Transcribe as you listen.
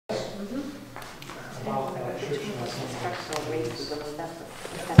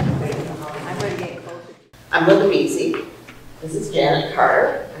I'm Linda Beasy. This is Janet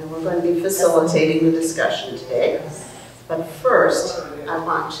Carter, and we're going to be facilitating the discussion today. But first, I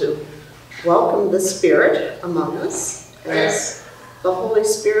want to welcome the Spirit among us as the Holy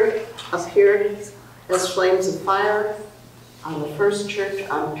Spirit appeared as flames of fire on the first church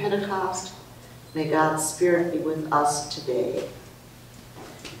on Pentecost. May God's Spirit be with us today.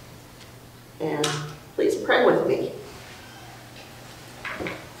 And please pray with me.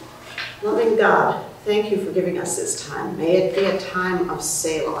 Loving God, thank you for giving us this time. May it be a time of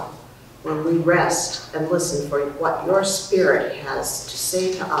Selah, when we rest and listen for what your Spirit has to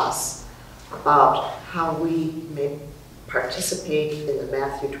say to us about how we may participate in the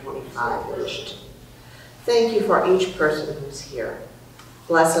Matthew 25 initiative. Thank you for each person who's here.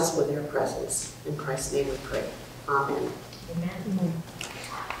 Bless us with your presence. In Christ's name we pray. Amen. Amen.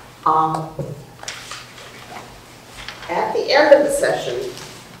 At the end of the session,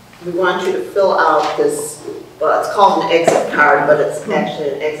 we want you to fill out this, well, it's called an exit card, but it's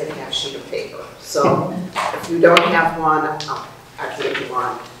actually an exit half sheet of paper. So if you don't have one, actually if you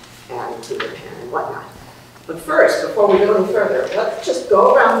want, and include a pen and whatnot. But first, before we go any further, let's just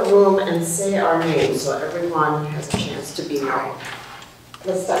go around the room and say our names so everyone has a chance to be known.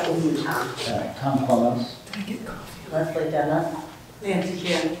 Let's start with you, Tom. Tom Clemens. Leslie Dennett. Nancy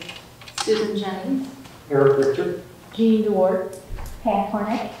Kim. Susan Jennings. Eric Richard. Jean DeWart. Pat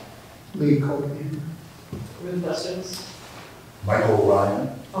Hornick. Lee Copeland. Ruth Hustings. Michael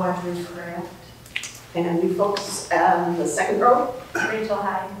Ryan. Audrey Kraft. And you folks on the second row. Rachel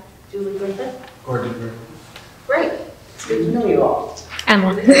Hyde. Julie Griffith. Gordon Griffith. Great. It's good to know you all.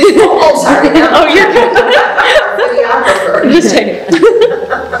 Emma. Oh, sorry. Oh, you're good. Videographer. Just take it.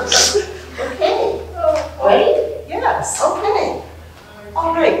 Okay. Ready? Yes. Okay.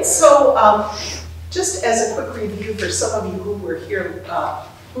 All right. So just as a quick review for some of you who were here,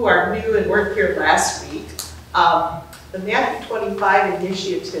 who are new and weren't here last week, the Matthew 25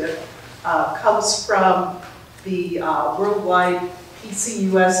 initiative comes from the Worldwide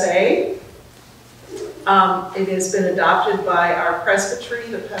PCUSA. It has been adopted by our presbytery,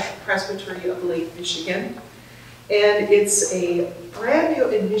 the Presbytery of Lake Michigan, and it's a brand new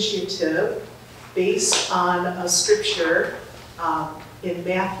initiative based on a scripture in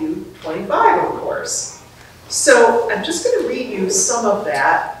Matthew 25, of course. So I'm just going to read you some of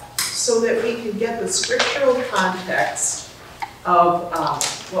that so that we can get the scriptural context of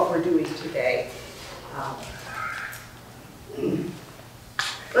what we're doing today.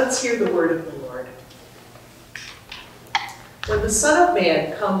 Let's hear the word of the Lord. When the Son of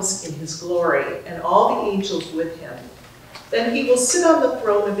Man comes in his glory and all the angels with him, then he will sit on the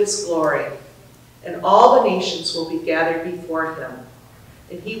throne of his glory, and all the nations will be gathered before him.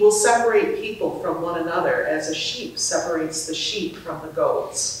 And he will separate people from one another as a sheep separates the sheep from the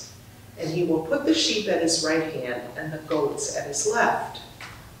goats. And he will put the sheep at his right hand and the goats at his left.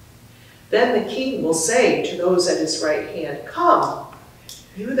 Then the king will say to those at his right hand, "Come,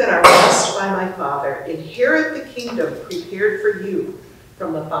 you that are blessed by my Father, inherit the kingdom prepared for you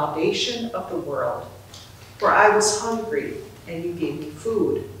from the foundation of the world. For I was hungry, and you gave me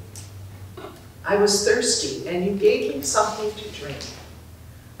food. I was thirsty, and you gave me something to drink.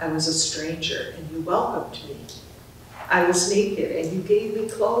 I was a stranger, and you welcomed me. I was naked, and you gave me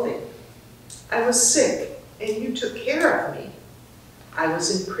clothing. I was sick, and you took care of me. I was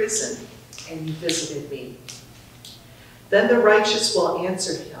in prison, and you visited me." Then the righteous will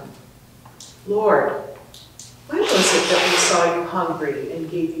answer him, "Lord, when was it that we saw you hungry and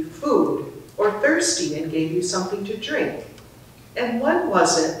gave you food, or thirsty and gave you something to drink? And when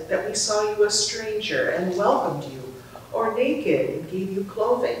was it that we saw you a stranger and welcomed you, or naked and gave you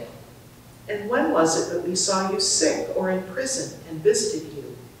clothing? And when was it that we saw you sick or in prison and visited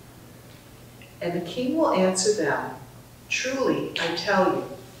you?" And the king will answer them, "Truly, I tell you,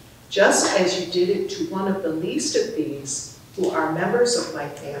 just as you did it to one of the least of these who are members of my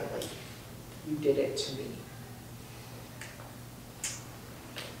family, you did it to me."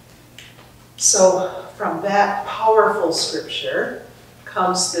 So from that powerful scripture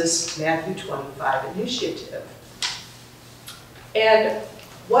comes this Matthew 25 initiative. And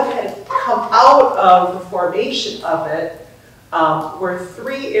what had come out of the formation of it were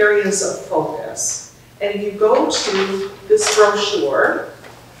three areas of focus. And if you go to this brochure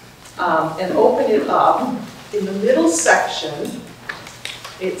and open it up, in the middle section,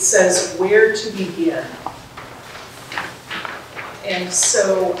 it says where to begin. And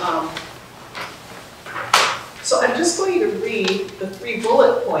so I'm just going to read the 3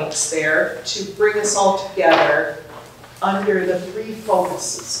 bullet points there to bring us all together under the 3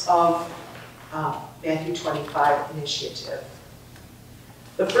 focuses of Matthew 25 initiative.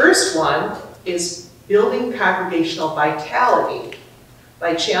 The first one is building congregational vitality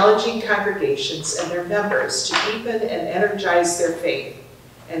by challenging congregations and their members to deepen and energize their faith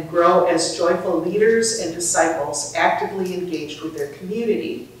and grow as joyful leaders and disciples actively engaged with their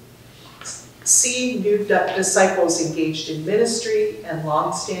community. See new disciples engaged in ministry and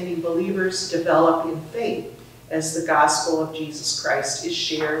long-standing believers develop in faith as the gospel of Jesus Christ is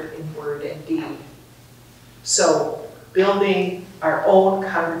shared in word and deed. So, building our own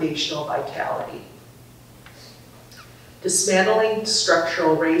congregational vitality. Dismantling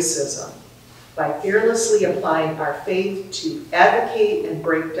structural racism by fearlessly applying our faith to advocate and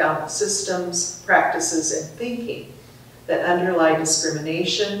break down the systems, practices, and thinking that underlie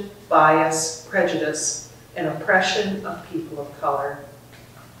discrimination, bias, prejudice, and oppression of people of color.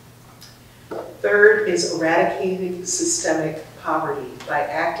 Third is eradicating systemic poverty by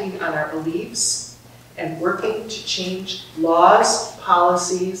acting on our beliefs and working to change laws,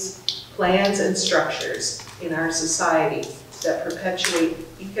 policies, plans, and structures in our society that perpetuate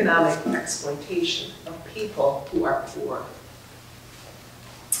economic exploitation of people who are poor.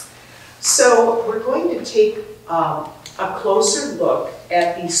 So we're going to take a closer look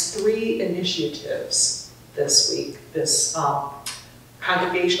at these three initiatives this week. This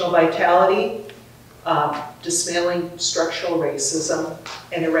congregational vitality, dismantling structural racism,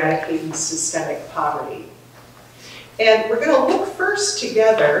 and eradicating systemic poverty. And we're going to look first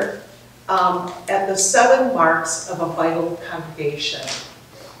together at the 7 marks of a vital congregation.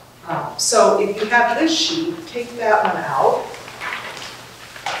 So if you have this sheet, take that one out.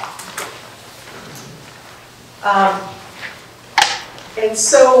 And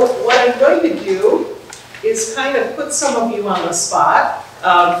so what I'm going to do is kind of put some of you on the spot,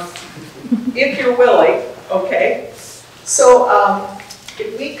 if you're willing, okay? So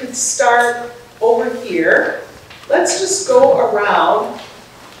if we could start over here, let's just go around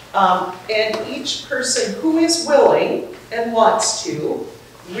and each person who is willing and wants to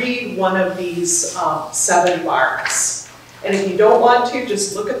read one of these 7 marks. And if you don't want to,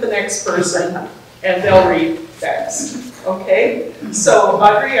 just look at the next person and they'll read next. Okay? So,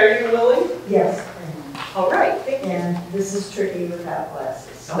 Audrey, are you willing? Yes, I am. All right, thank you. And this is tricky without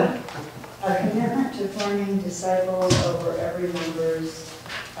glasses. A commitment to forming disciples over every member's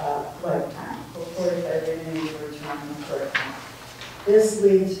lifetime, or 45 years running lifetime. This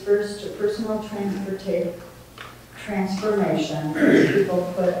leads first to personal transformation as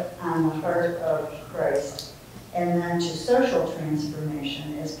people put on the heart of Christ, and then to social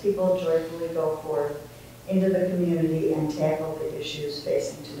transformation as people joyfully go forth into the community and tackle the issues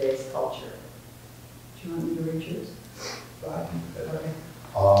facing today's culture. Do you want me to read yours?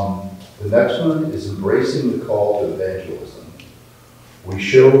 The next one is embracing the call to evangelism. We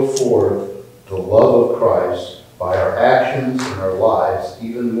show forth the love of Christ by our actions and our lives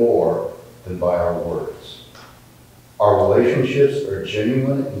even more than by our words. Our relationships are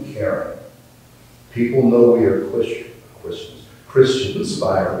genuine and caring. People know we are Christians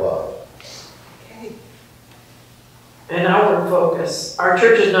by our love. And our focus. Our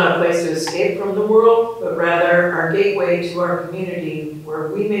church is not a place to escape from the world, but rather our gateway to our community, where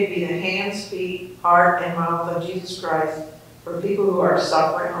we may be the hands, feet, heart, and mouth of Jesus Christ for people who are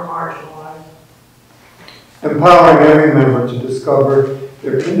suffering or marginalized. Empowering every member to discover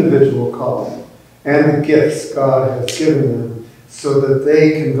their individual calling and the gifts God has given them so that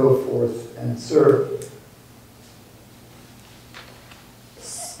they can go forth and serve.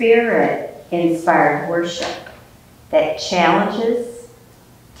 Spirit-inspired worship that challenges,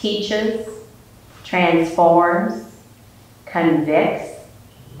 teaches, transforms, convicts,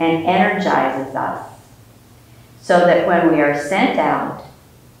 and energizes us, so that when we are sent out,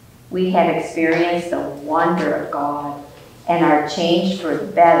 we have experienced the wonder of God and are changed for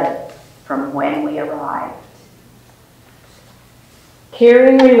the better from when we arrived.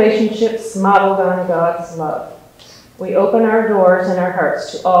 Caring relationships modeled on God's love. We open our doors and our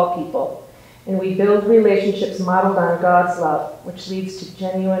hearts to all people, and we build relationships modeled on God's love, which leads to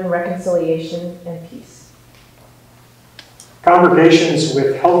genuine reconciliation and peace. Congregations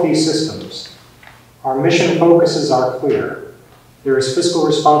with healthy systems. Our mission focuses are clear. There is fiscal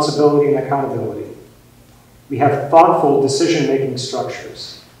responsibility and accountability. We have thoughtful decision-making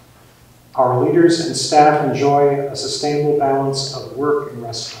structures. Our leaders and staff enjoy a sustainable balance of work and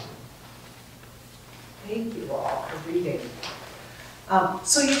rest time. Thank you all for reading.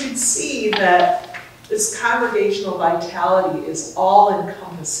 So you can see that this congregational vitality is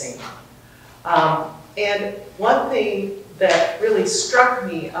all-encompassing. And one thing that really struck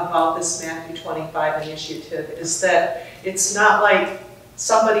me about this Matthew 25 initiative is that it's not like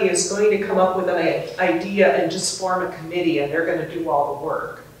somebody is going to come up with an idea and just form a committee and they're going to do all the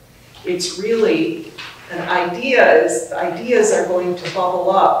work. It's really ideas are going to bubble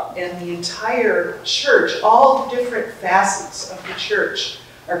up, and the entire church, all the different facets of the church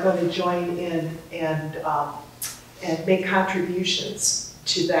are going to join in and make contributions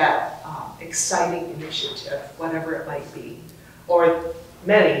to that exciting initiative, whatever it might be, or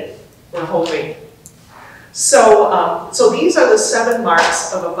many, we're hoping. So these are the 7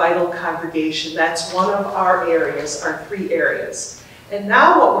 marks of a vital congregation. That's one of our areas, our 3 areas. And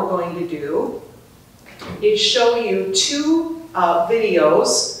now what we're going to do is show you 2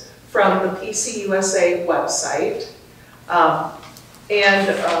 videos from the PCUSA website.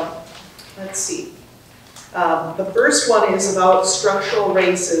 Let's see. The first one is about structural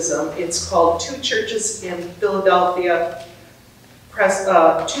racism. It's called Two Churches in Philadelphia,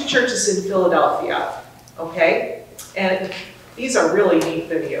 okay? And these are really neat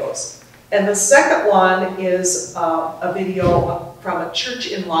videos. And the second one is a video from a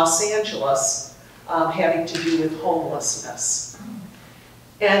church in Los Angeles having to do with homelessness.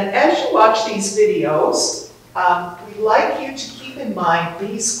 And as you watch these videos, we'd like you to keep in mind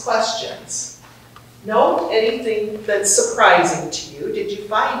these questions. Note anything that's surprising to you. Did you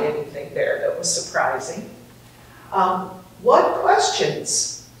find anything there that was surprising? What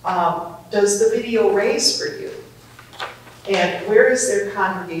questions does the video raise for you? And where is their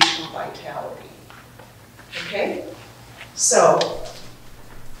congregational vitality? Okay? So,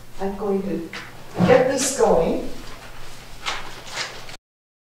 I'm going to get this going.